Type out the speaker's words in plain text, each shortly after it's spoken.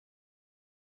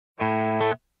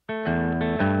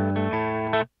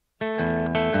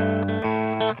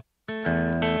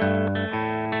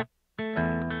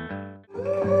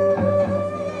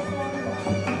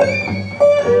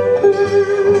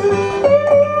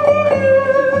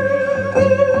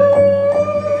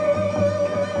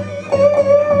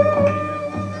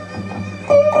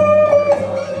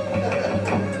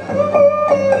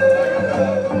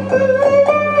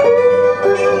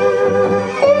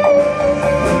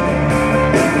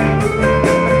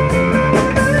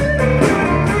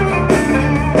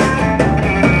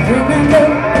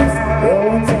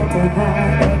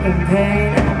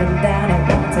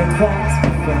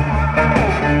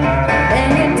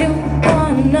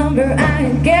number. I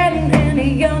ain't getting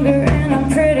any younger, and I'm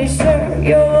pretty sure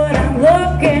you're what I'm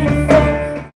looking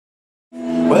for.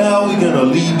 Well, we're gonna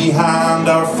leave behind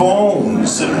our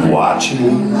phones and watches,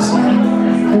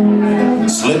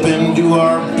 slip into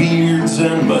our beards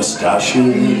and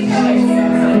mustaches,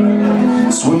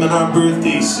 swim in our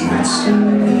birthday suits,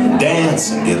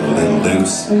 dance and get a little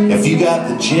loose. If you got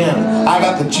the gin, I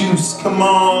got the juice, come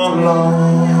on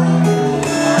along.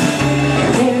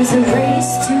 There's a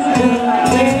race to the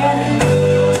win,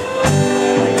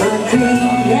 but we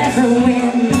never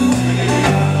win.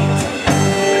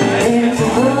 There's a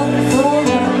book full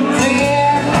of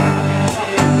prayer,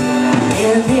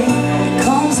 and it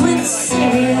comes with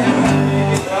sin.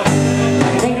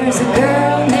 There's a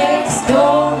girl next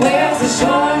door, wears a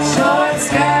short, short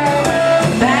skirt,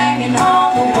 banging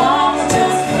on the wall,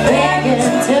 just begging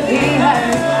to be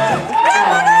heard.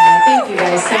 Thank you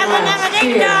guys so much.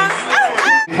 Cheers.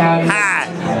 Hi.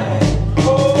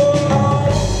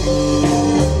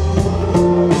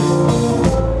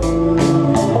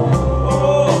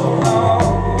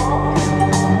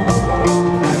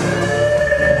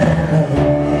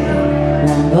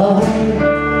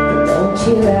 Don't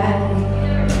you lie.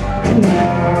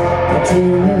 Tell me,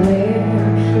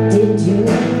 where did you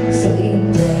sleep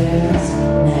last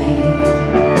night?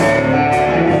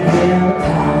 Well,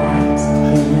 pies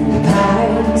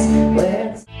and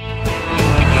pies.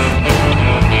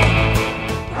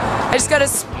 I just got a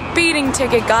speeding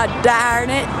ticket, god darn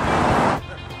it.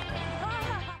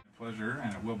 Pleasure,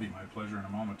 and it will be my pleasure in a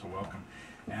moment to welcome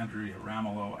Andrea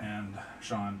Ramolo and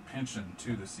Sean Pinchin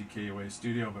to the CKOA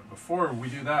studio. But before we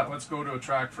do that, let's go to a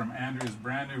track from Andrea's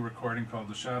brand new recording called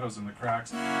The Shadows and the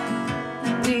Cracks.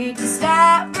 Need to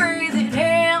stop breathing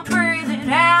in, breathing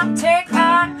out, take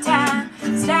our time.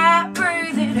 Stop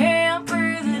breathing in,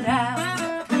 breathing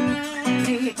out.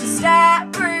 Need to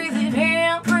stop breathing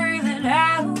in, breathing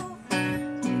out.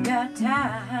 Take our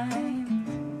time.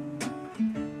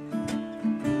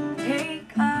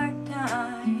 Take our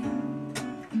time.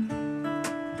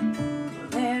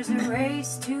 There's a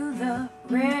race to the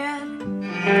red.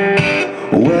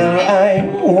 Well, I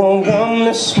woke up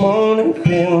this morning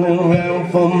feeling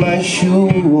around for my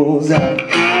shoes. I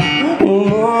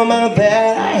know about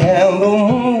that, I have the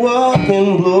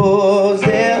moonwalking blues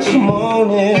this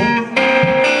morning.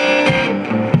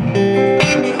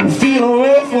 Feel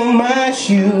around for my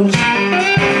shoes.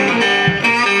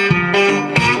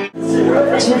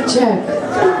 Check, check.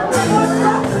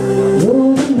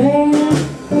 You're the man,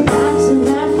 dancing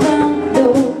that front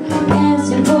door,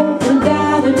 dancing polka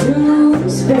down the blue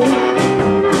space.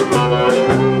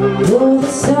 You're the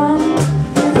sun,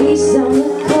 feast on the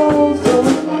cold floor,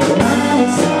 my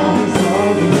songs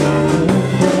all the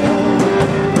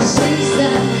she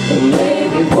said,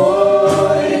 baby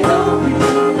boy, don't be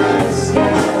nice,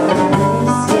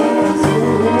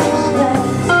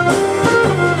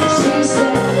 she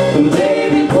said,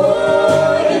 baby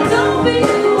boy, don't be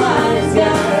wise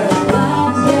guy,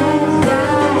 wise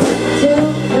guy, two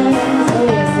friends, oh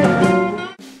yes I do.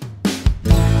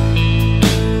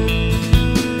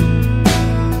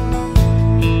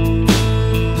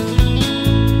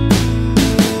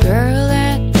 Girl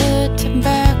at the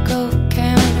tobacco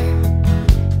counter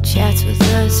chats with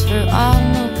us for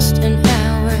almost an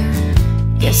hour,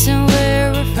 guessing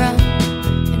where we're from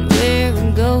and where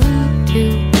we're going to.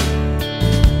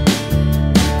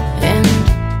 And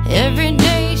every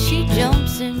day she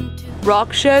jumps into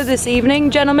Rock show this evening,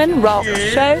 gentlemen. Rock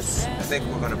show. I think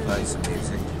we're going to play some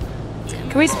music.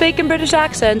 Can we speak in British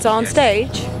accents on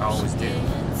stage? I always do.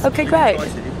 Okay, great.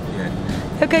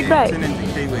 Yeah. Okay, great. Turn into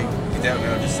Kiwi. If you don't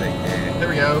know, just say yeah. There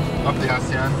we go. Up the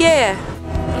ASEAN. Yeah.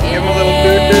 Give him a little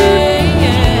doo-doo.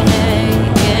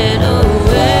 get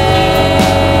away.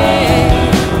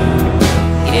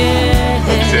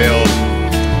 Yeah. Chill.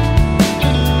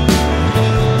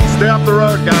 Stay off the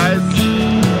road, guys.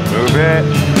 Move it.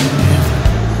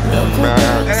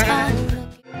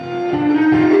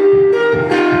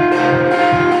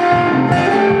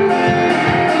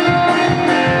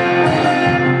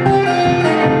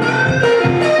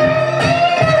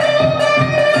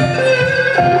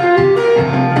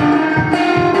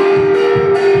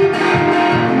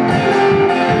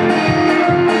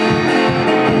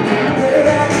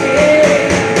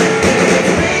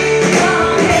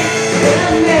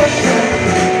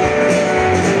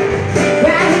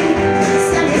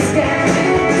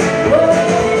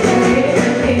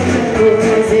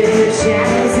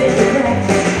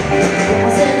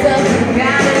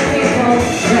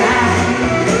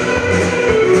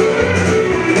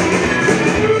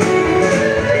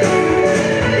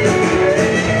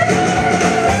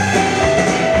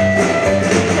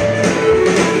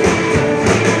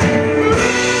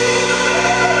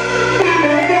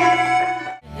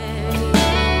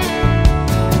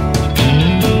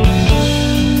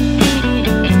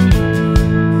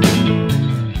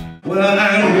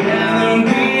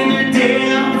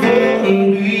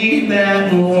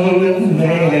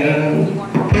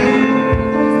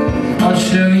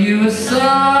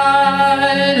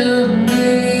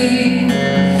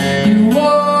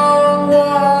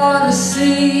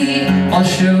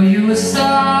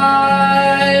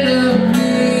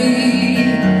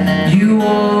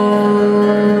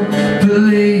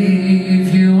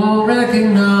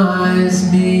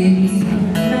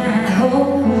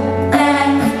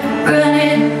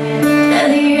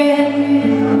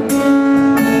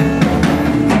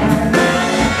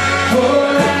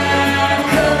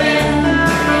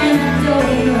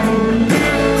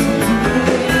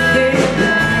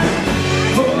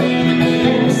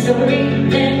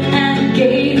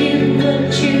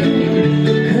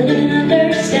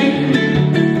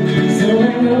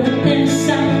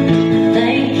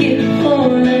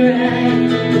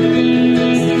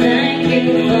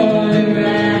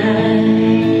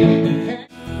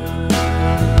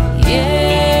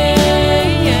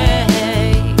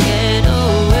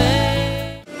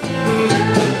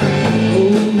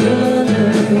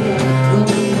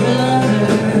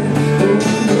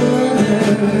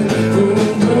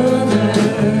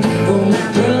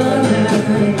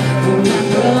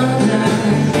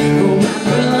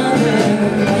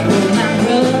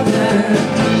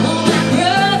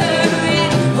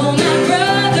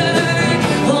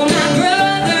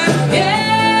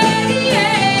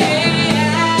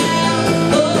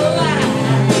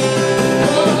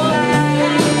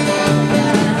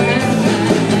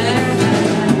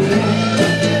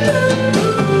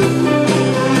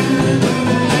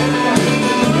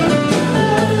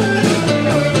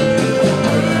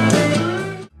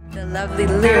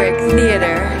 lyric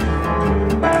theater.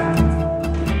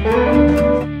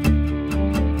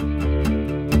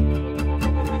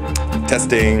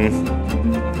 Testing.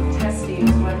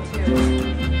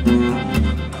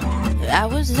 I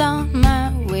was on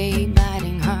my way,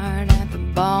 biting hard at the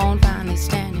bone, finally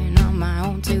standing on my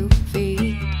own 2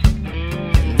 feet.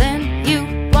 And then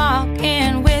you walk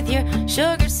in with your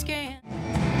sugar skin.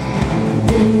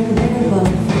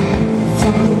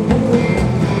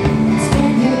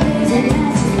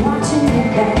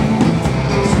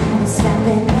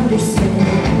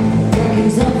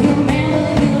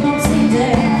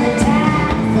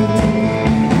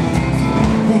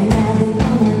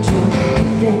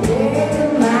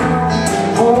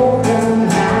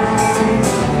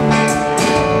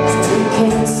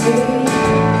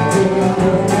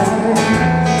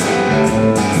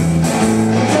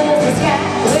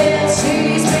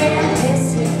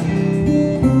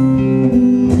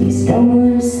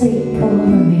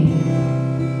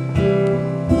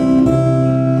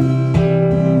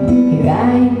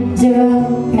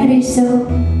 So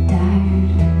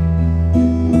tired,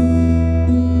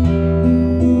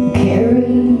 carry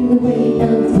the weight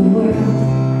of the world.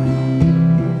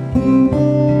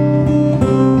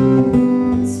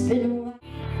 It's been a while.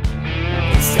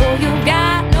 So you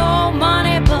got no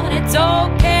money, but it's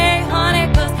okay, honey,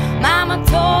 'cause mama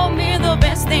told me the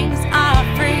best things are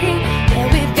free. Yeah,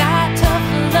 we've got tough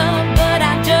love, but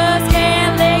I just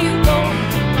can't let you go.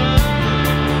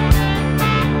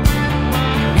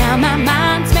 Now my mind